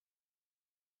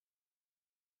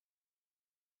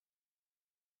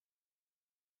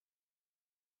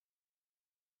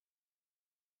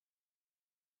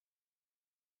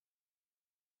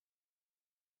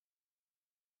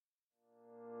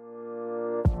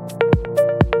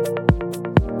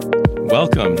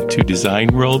Welcome to Design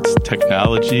World's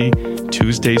Technology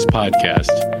Tuesdays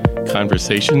podcast,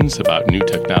 conversations about new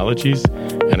technologies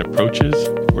and approaches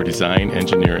for design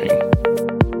engineering.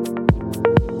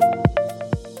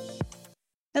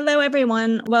 Hello,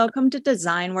 everyone. Welcome to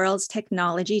Design World's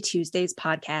Technology Tuesdays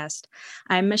podcast.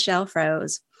 I'm Michelle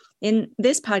Froese. In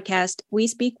this podcast, we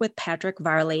speak with Patrick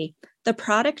Varley, the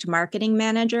product marketing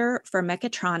manager for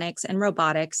mechatronics and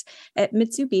robotics at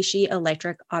Mitsubishi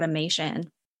Electric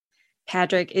Automation.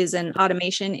 Patrick is an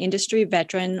automation industry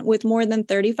veteran with more than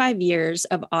 35 years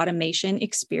of automation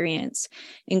experience,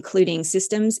 including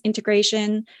systems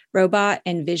integration, robot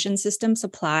and vision system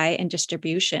supply and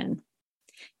distribution.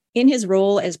 In his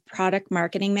role as product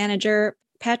marketing manager,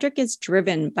 Patrick is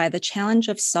driven by the challenge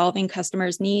of solving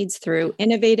customers' needs through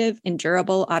innovative and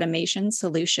durable automation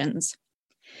solutions.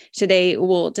 Today,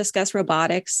 we'll discuss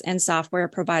robotics and software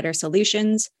provider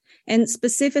solutions, and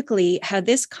specifically how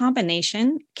this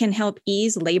combination can help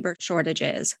ease labor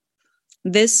shortages.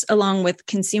 This, along with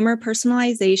consumer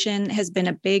personalization, has been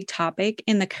a big topic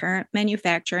in the current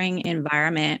manufacturing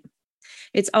environment.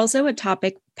 It's also a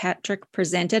topic Patrick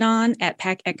presented on at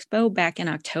Pack Expo back in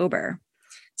October.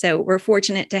 So we're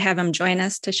fortunate to have him join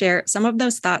us to share some of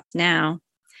those thoughts now.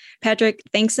 Patrick,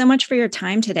 thanks so much for your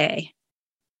time today.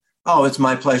 Oh, it's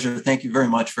my pleasure. Thank you very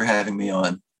much for having me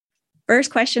on.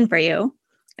 First question for you.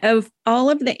 Of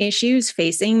all of the issues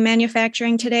facing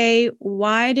manufacturing today,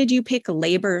 why did you pick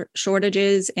labor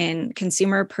shortages and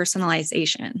consumer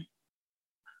personalization?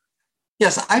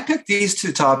 Yes, I picked these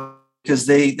two topics because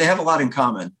they have a lot in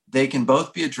common. They can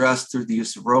both be addressed through the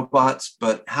use of robots,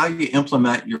 but how you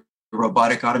implement your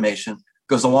robotic automation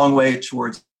goes a long way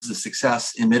towards the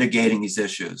success in mitigating these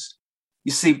issues.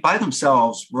 You see, by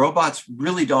themselves, robots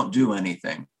really don't do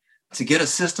anything. To get a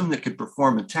system that could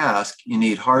perform a task, you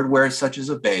need hardware such as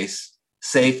a base,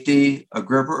 safety, a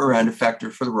gripper or end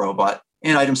effector for the robot,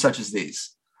 and items such as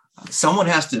these. Someone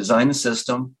has to design the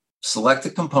system, select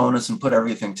the components, and put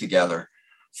everything together.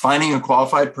 Finding a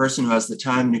qualified person who has the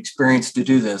time and experience to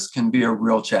do this can be a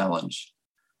real challenge.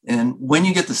 And when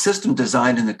you get the system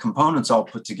designed and the components all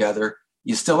put together,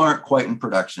 you still aren't quite in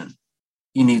production.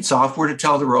 You need software to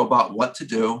tell the robot what to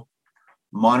do,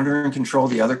 monitor and control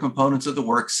the other components of the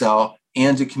work cell,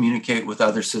 and to communicate with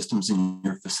other systems in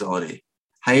your facility.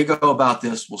 How you go about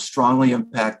this will strongly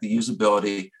impact the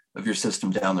usability of your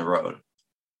system down the road.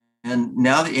 And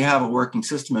now that you have a working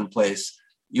system in place,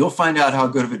 you'll find out how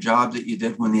good of a job that you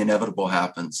did when the inevitable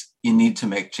happens. You need to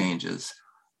make changes.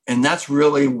 And that's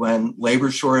really when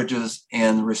labor shortages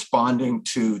and responding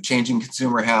to changing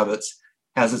consumer habits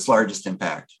has its largest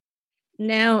impact.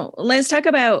 Now, let's talk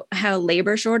about how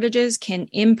labor shortages can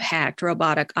impact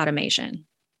robotic automation.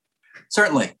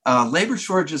 Certainly. Labor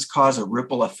shortages cause a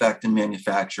ripple effect in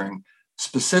manufacturing,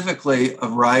 specifically a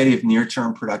variety of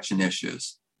near-term production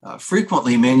issues.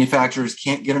 Frequently, manufacturers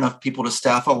can't get enough people to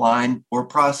staff a line or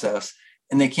process,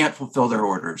 and they can't fulfill their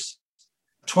orders.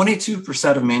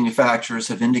 22% of manufacturers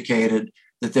have indicated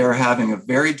that they're having a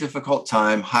very difficult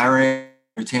time hiring and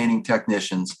retaining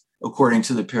technicians, according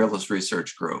to the Peerless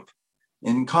Research Group.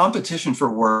 And competition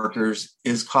for workers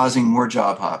is causing more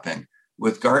job hopping,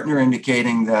 with Gartner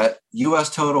indicating that U.S.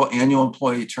 total annual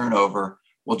employee turnover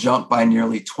will jump by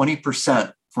nearly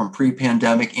 20% from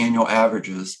pre-pandemic annual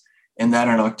averages, and that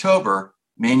in October,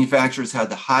 manufacturers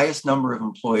had the highest number of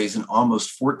employees in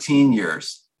almost 14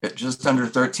 years, at just under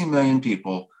 13 million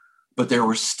people, but there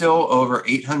were still over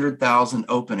 800,000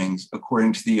 openings,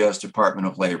 according to the U.S. Department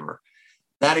of Labor.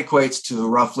 That equates to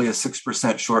roughly a 6%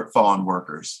 shortfall in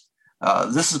workers.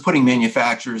 This is putting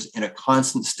manufacturers in a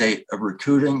constant state of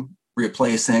recruiting,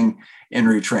 replacing, and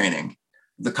retraining.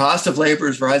 The cost of labor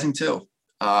is rising too.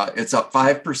 It's up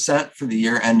 5% for the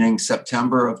year ending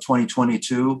September of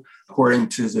 2022, according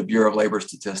to the Bureau of Labor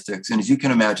Statistics. And as you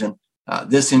can imagine,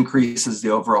 this increases the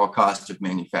overall cost of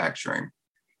manufacturing.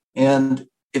 And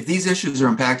if these issues are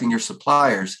impacting your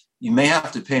suppliers, you may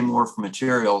have to pay more for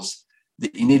materials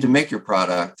that you need to make your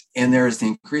product. And there is the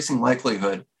increasing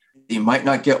likelihood that you might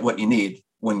not get what you need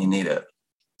when you need it.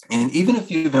 And even if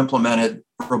you've implemented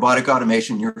robotic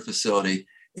automation in your facility,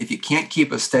 if you can't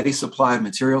keep a steady supply of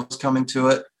materials coming to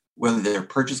it, whether they're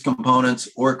purchased components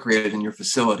or created in your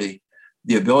facility,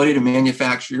 the ability to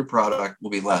manufacture your product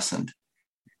will be lessened.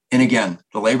 And again,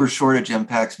 the labor shortage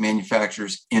impacts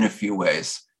manufacturers in a few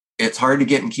ways. It's hard to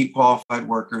get and keep qualified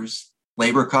workers,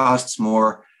 labor costs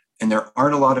more, and there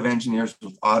aren't a lot of engineers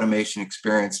with automation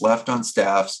experience left on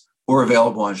staffs or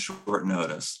available on short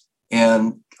notice.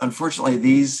 And unfortunately,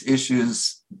 these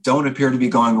issues don't appear to be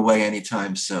going away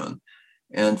anytime soon.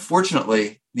 And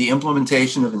fortunately, the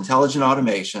implementation of intelligent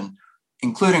automation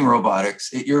including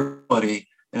robotics, at your ability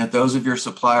and at those of your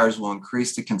suppliers will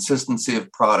increase the consistency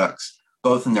of products,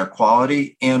 both in their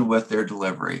quality and with their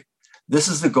delivery. This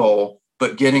is the goal,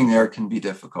 but getting there can be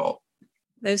difficult.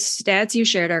 Those stats you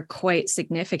shared are quite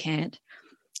significant.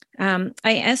 I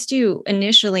asked you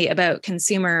initially about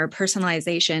consumer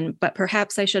personalization, but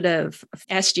perhaps I should have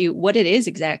asked you what it is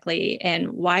exactly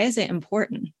and why is it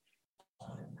important?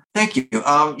 Thank you.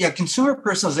 Consumer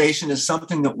personalization is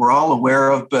something that we're all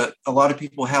aware of, but a lot of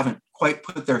people haven't quite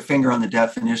put their finger on the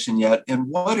definition yet. And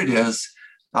what it is,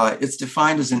 it's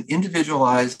defined as an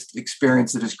individualized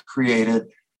experience that is created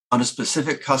on a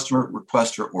specific customer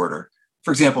request or order.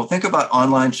 For example, think about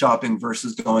online shopping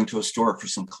versus going to a store for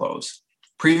some clothes.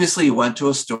 Previously, you went to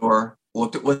a store,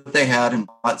 looked at what they had, and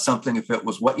bought something if it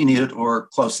was what you needed or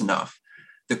close enough.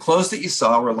 The clothes that you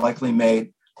saw were likely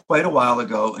made quite a while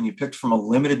ago, and you picked from a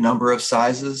limited number of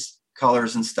sizes,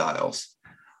 colors, and styles.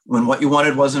 When what you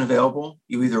wanted wasn't available,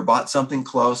 you either bought something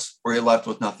close or you left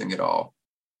with nothing at all.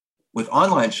 With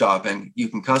online shopping, you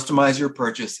can customize your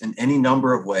purchase in any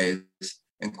number of ways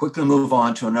and quickly move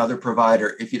on to another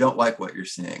provider if you don't like what you're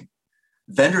seeing.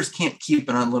 Vendors can't keep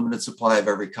an unlimited supply of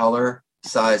every color,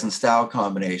 size, and style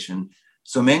combination,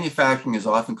 so manufacturing is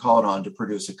often called on to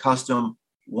produce a custom,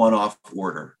 one-off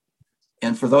order.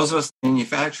 And for those of us in the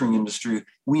manufacturing industry,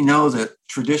 we know that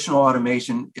traditional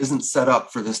automation isn't set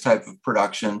up for this type of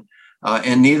production,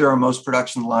 and neither are most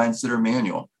production lines that are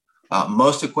manual.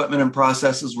 Most equipment and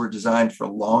processes were designed for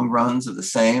long runs of the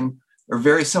same or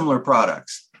very similar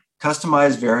products.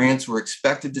 Customized variants were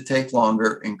expected to take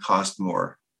longer and cost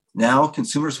more. Now,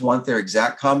 consumers want their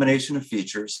exact combination of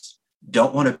features,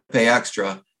 don't want to pay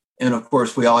extra, and of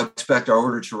course, we all expect our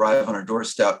order to arrive on our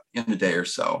doorstep in a day or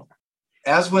so.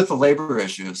 As with the labor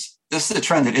issues, this is a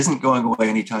trend that isn't going away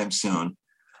anytime soon.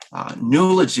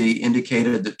 Newlogy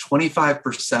indicated that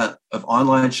 25% of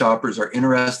online shoppers are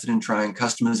interested in trying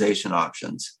customization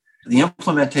options. The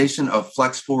implementation of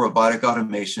flexible robotic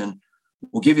automation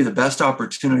will give you the best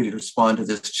opportunity to respond to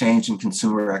this change in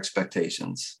consumer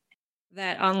expectations.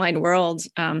 That online world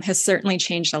has certainly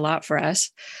changed a lot for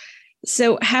us.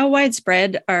 So how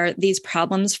widespread are these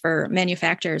problems for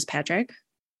manufacturers, Patrick?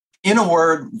 In a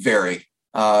word, very.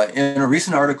 In a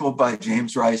recent article by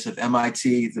James Rice of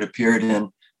MIT that appeared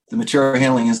in the Material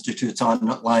Handling Institute's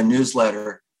online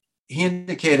newsletter, he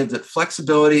indicated that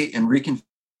flexibility in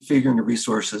reconfiguring the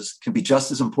resources can be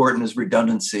just as important as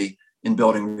redundancy in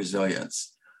building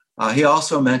resilience. He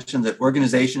also mentioned that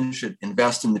organizations should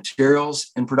invest in materials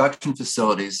and production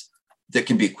facilities that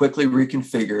can be quickly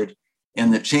reconfigured,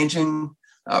 and that changing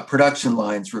production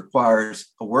lines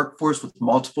requires a workforce with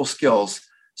multiple skills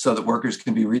so that workers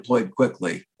can be redeployed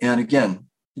quickly. And again,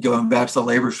 going back to the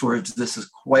labor shortage, this is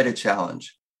quite a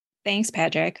challenge. Thanks,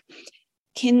 Patrick.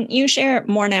 Can you share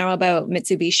more now about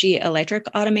Mitsubishi Electric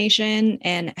Automation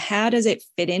and how does it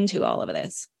fit into all of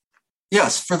this?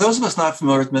 Yes, for those of us not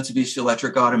familiar with Mitsubishi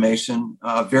Electric Automation,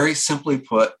 very simply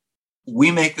put,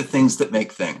 we make the things that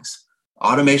make things.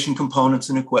 Automation components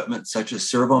and equipment such as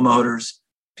servo motors,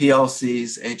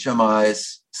 PLCs,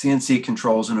 HMIs, CNC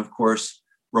controls, and of course,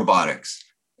 robotics.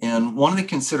 And one of the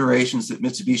considerations that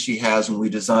Mitsubishi has when we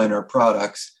design our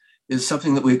products is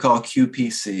something that we call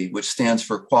QPC, which stands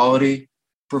for quality,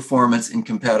 performance, and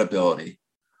compatibility.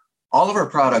 All of our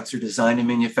products are designed and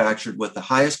manufactured with the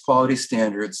highest quality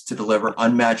standards to deliver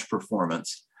unmatched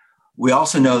performance. We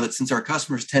also know that since our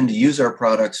customers tend to use our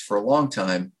products for a long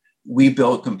time, we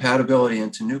build compatibility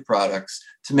into new products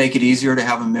to make it easier to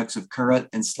have a mix of current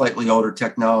and slightly older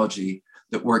technology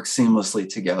that works seamlessly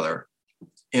together.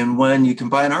 And when you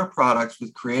combine our products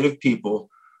with creative people,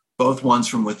 both ones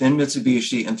from within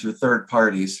Mitsubishi and through third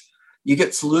parties, you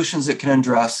get solutions that can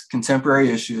address contemporary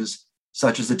issues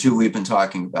such as the two we've been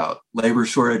talking about, labor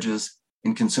shortages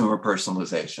and consumer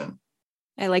personalization.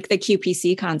 I like the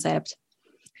QPC concept.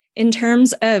 In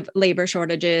terms of labor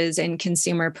shortages and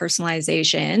consumer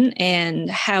personalization and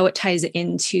how it ties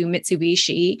into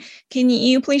Mitsubishi, can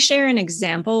you please share an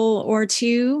example or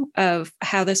two of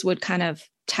how this would kind of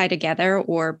tie together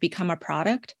or become a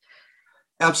product?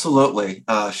 Absolutely.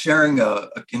 Sharing an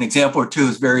example or two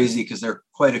is very easy because there are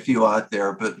quite a few out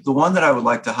there. But the one that I would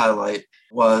like to highlight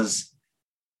was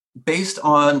based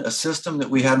on a system that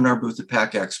we had in our booth at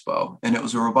Pack Expo. And it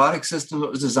was a robotic system that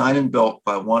was designed and built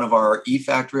by one of our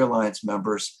eFactory Alliance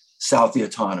members, Southie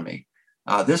Autonomy.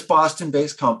 This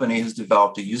Boston-based company has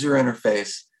developed a user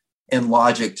interface and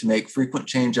logic to make frequent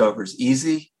changeovers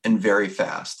easy and very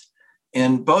fast.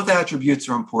 And both attributes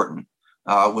are important.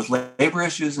 With labor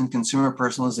issues and consumer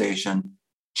personalization,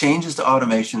 changes to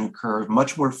automation occur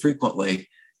much more frequently,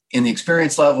 and the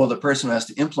experience level of the person who has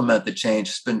to implement the change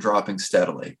has been dropping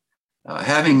steadily.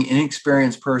 Having an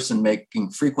inexperienced person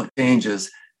making frequent changes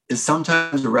is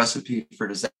sometimes a recipe for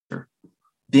disaster.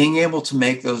 Being able to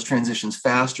make those transitions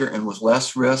faster and with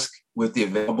less risk with the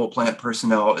available plant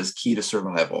personnel is key to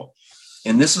survival.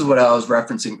 And this is what I was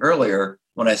referencing earlier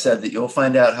when I said that you'll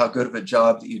find out how good of a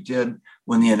job that you did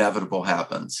when the inevitable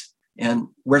happens. And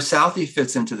where Southie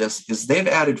fits into this is they've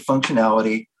added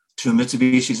functionality to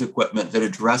Mitsubishi's equipment that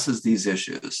addresses these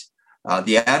issues.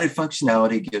 The added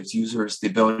functionality gives users the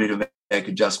ability to make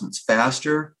adjustments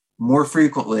faster, more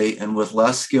frequently, and with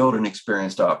less skilled and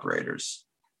experienced operators.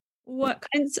 What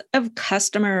kinds of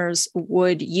customers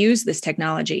would use this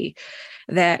technology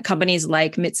that companies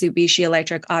like Mitsubishi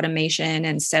Electric Automation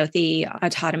and Southie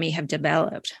Autonomy have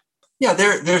developed? Yeah,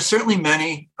 there's certainly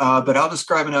many, but I'll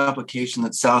describe an application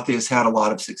that Southie has had a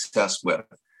lot of success with.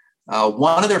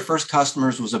 One of their first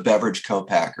customers was a beverage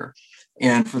co-packer.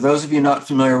 And for those of you not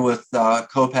familiar with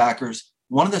co-packers,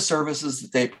 one of the services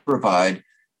that they provide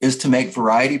is to make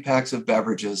variety packs of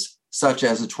beverages, such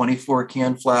as a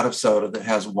 24-can flat of soda that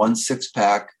has 1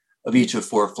 6-pack of each of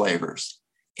 4 flavors.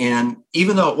 And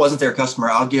even though it wasn't their customer,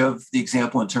 I'll give the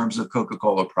example in terms of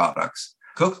Coca-Cola products.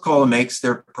 Coca-Cola makes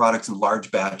their products in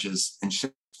large batches and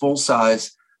ships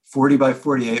full-size 40 by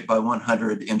 48 by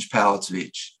 100 inch pallets of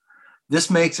each. This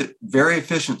makes it very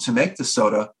efficient to make the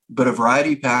soda, but a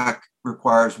variety pack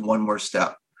requires one more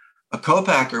step. A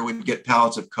co-packer would get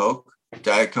pallets of Coke,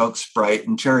 Diet Coke, Sprite,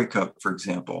 and Cherry Coke, for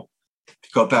example. The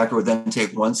co-packer would then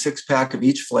take 1 6-pack of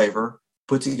each flavor,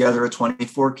 put together a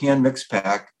 24-can mix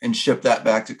pack, and ship that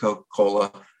back to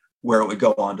Coca-Cola, where it would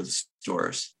go on to the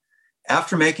stores.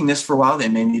 After making this for a while, they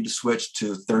may need to switch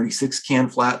to 36-can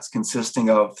flats consisting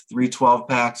of 3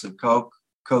 12-packs of Coke,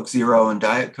 Coke Zero, and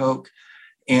Diet Coke.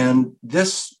 And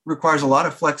this requires a lot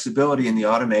of flexibility in the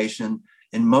automation,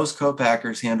 and most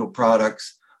co-packers handle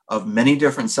products of many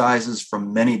different sizes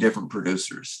from many different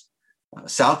producers.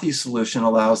 Southie's solution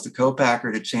allows the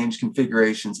co-packer to change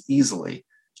configurations easily,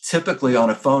 typically on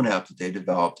a phone app that they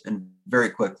developed, and very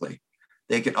quickly.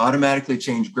 They can automatically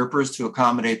change grippers to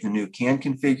accommodate the new can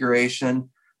configuration,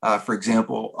 for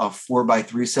example, a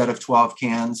 4x3 set of 12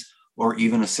 cans, or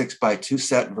even a 6x2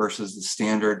 set versus the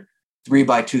standard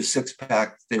 3x2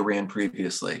 6-pack they ran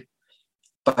previously.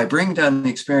 By bringing down the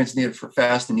experience needed for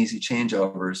fast and easy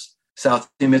changeovers, Southie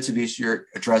and Mitsubishi are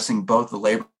addressing both the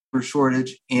labor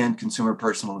shortage and consumer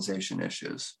personalization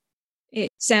issues. It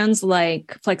sounds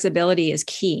like flexibility is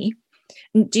key.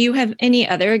 Do you have any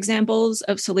other examples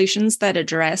of solutions that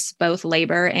address both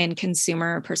labor and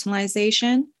consumer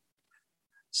personalization?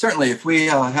 Certainly. If we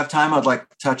have time, I'd like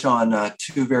to touch on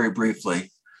 2 very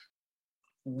briefly.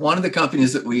 One of the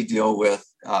companies that we deal with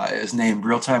is named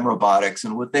Real-Time Robotics,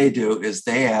 and what they do is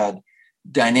they add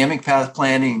dynamic path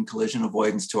planning and collision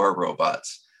avoidance to our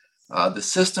robots. The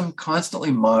system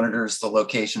constantly monitors the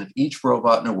location of each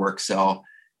robot in a work cell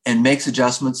and makes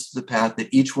adjustments to the path that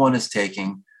each one is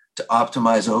taking to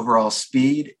optimize overall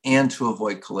speed and to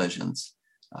avoid collisions.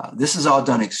 This is all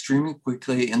done extremely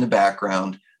quickly in the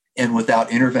background and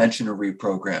without intervention or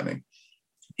reprogramming.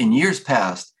 In years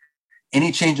past,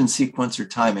 any change in sequence or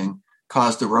timing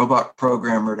caused the robot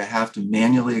programmer to have to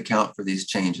manually account for these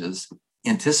changes,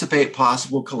 anticipate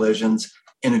possible collisions,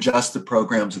 and adjust the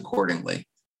programs accordingly.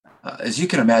 As you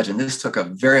can imagine, this took a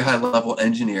very high-level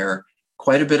engineer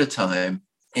quite a bit of time,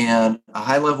 and a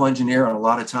high-level engineer and a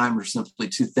lot of time are simply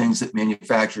 2 things that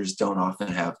manufacturers don't often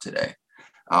have today.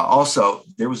 Also,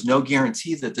 there was no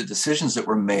guarantee that the decisions that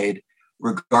were made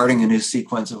regarding a new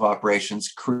sequence of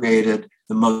operations created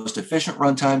the most efficient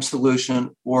runtime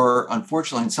solution, or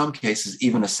unfortunately, in some cases,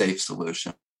 even a safe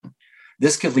solution.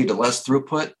 This could lead to less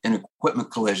throughput and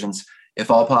equipment collisions if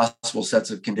all possible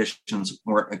sets of conditions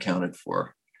weren't accounted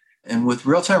for. And with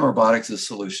Real-Time Robotics' as a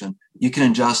solution, you can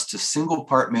adjust to single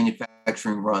part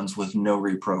manufacturing runs with no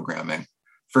reprogramming.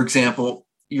 For example,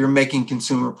 you're making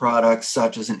consumer products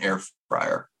such as an air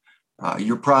fryer.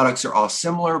 Your products are all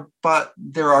similar, but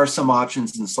there are some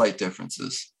options and slight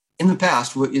differences. In the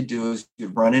past, what you do is you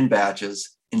run in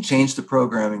batches and change the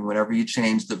programming whenever you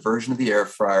change the version of the air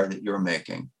fryer that you're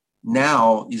making.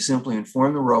 Now, you simply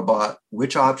inform the robot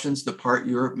which options the part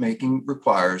you're making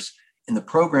requires, and the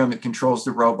program that controls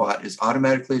the robot is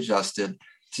automatically adjusted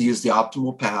to use the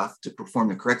optimal path to perform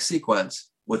the correct sequence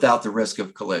without the risk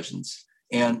of collisions.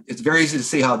 And it's very easy to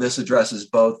see how this addresses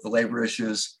both the labor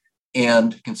issues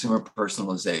and consumer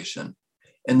personalization.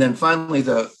 And then finally,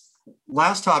 the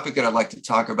last topic that I'd like to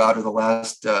talk about, or the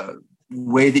last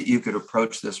way that you could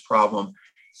approach this problem,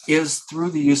 is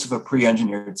through the use of a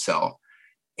pre-engineered cell.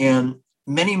 And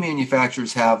many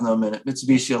manufacturers have them, and at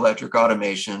Mitsubishi Electric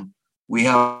Automation, we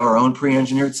have our own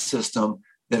pre-engineered system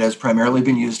that has primarily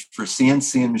been used for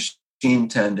CNC and machine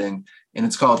tending, and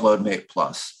it's called LoadMate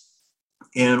Plus.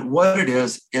 And what it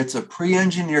is, it's a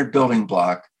pre-engineered building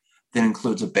block that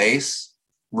includes a base,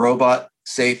 robot,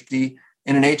 safety,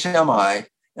 and an HMI,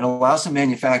 and allows the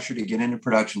manufacturer to get into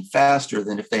production faster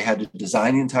than if they had to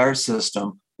design the entire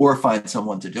system or find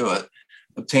someone to do it,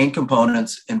 obtain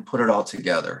components, and put it all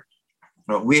together.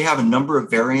 We have a number of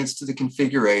variants to the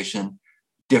configuration,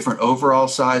 different overall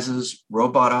sizes,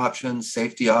 robot options,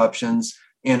 safety options,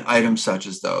 and items such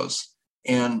as those.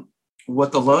 And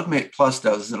what the LoadMate Plus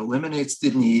does is it eliminates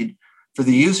the need for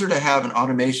the user to have an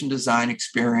automation design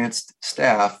experienced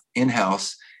staff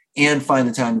in-house and find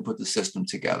the time to put the system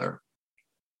together.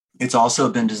 It's also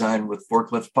been designed with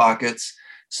forklift pockets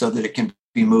so that it can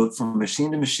be moved from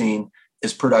machine to machine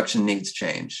as production needs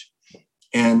change.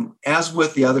 And as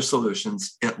with the other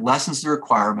solutions, it lessens the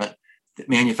requirement that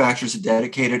manufacturers of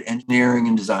dedicated engineering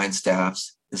and design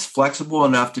staffs, is flexible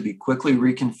enough to be quickly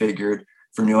reconfigured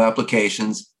for new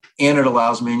applications, and it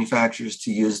allows manufacturers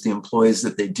to use the employees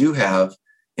that they do have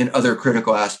in other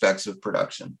critical aspects of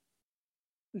production.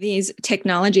 These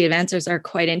technology advances are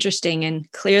quite interesting and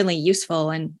clearly useful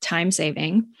and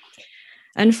time-saving.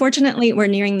 Unfortunately, we're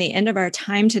nearing the end of our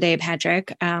time today,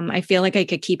 Patrick. I feel like I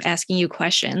could keep asking you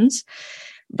questions,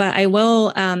 but I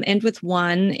will end with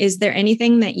one. Is there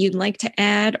anything that you'd like to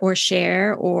add or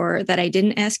share, or that I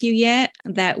didn't ask you yet,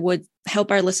 that would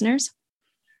help our listeners?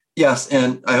 Yes,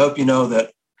 and I hope you know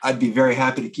that I'd be very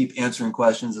happy to keep answering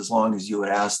questions as long as you would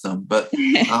ask them. But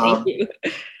Thank you.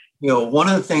 One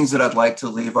of the things that I'd like to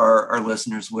leave our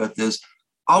listeners with is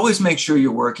always make sure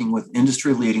you're working with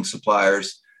industry-leading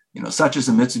suppliers, such as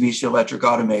the Mitsubishi Electric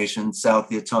Automation,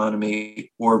 Southie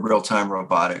Autonomy, or Real-Time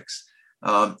Robotics.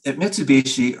 At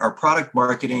Mitsubishi, our product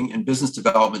marketing and business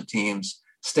development teams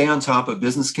stay on top of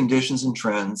business conditions and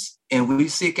trends, and we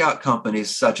seek out companies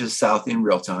such as Southie and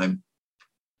Real-Time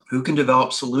who can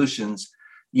develop solutions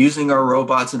using our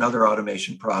robots and other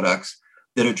automation products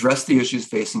that address the issues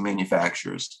facing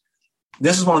manufacturers.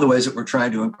 This is one of the ways that we're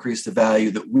trying to increase the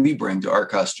value that we bring to our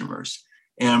customers.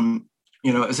 And,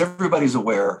 as everybody's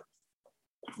aware,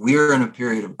 we are in a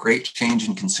period of great change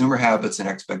in consumer habits and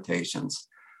expectations.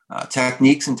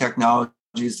 Techniques and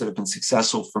technologies that have been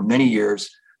successful for many years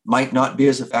might not be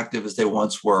as effective as they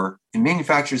once were, and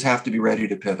manufacturers have to be ready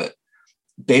to pivot.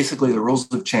 Basically, the rules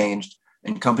have changed,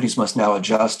 and companies must now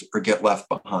adjust or get left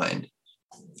behind.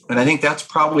 And I think that's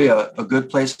probably a good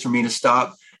place for me to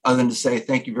stop, other than to say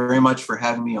thank you very much for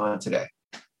having me on today.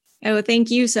 Oh, thank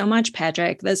you so much,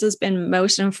 Patrick. This has been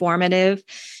most informative,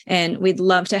 and we'd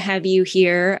love to have you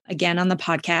here again on the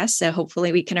podcast. So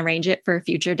hopefully we can arrange it for a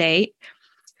future date.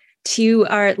 To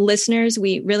our listeners,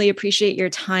 we really appreciate your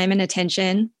time and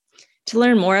attention. To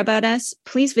learn more about us,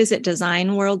 please visit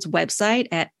Design World's website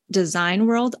at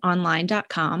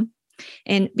designworldonline.com.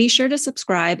 And be sure to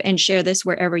subscribe and share this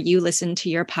wherever you listen to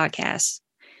your podcasts.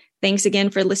 Thanks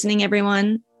again for listening,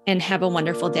 everyone, and have a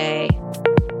wonderful day.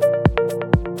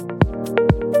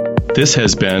 This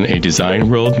has been a Design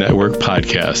World Network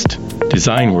podcast.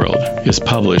 Design World is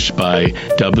published by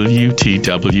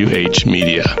WTWH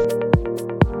Media.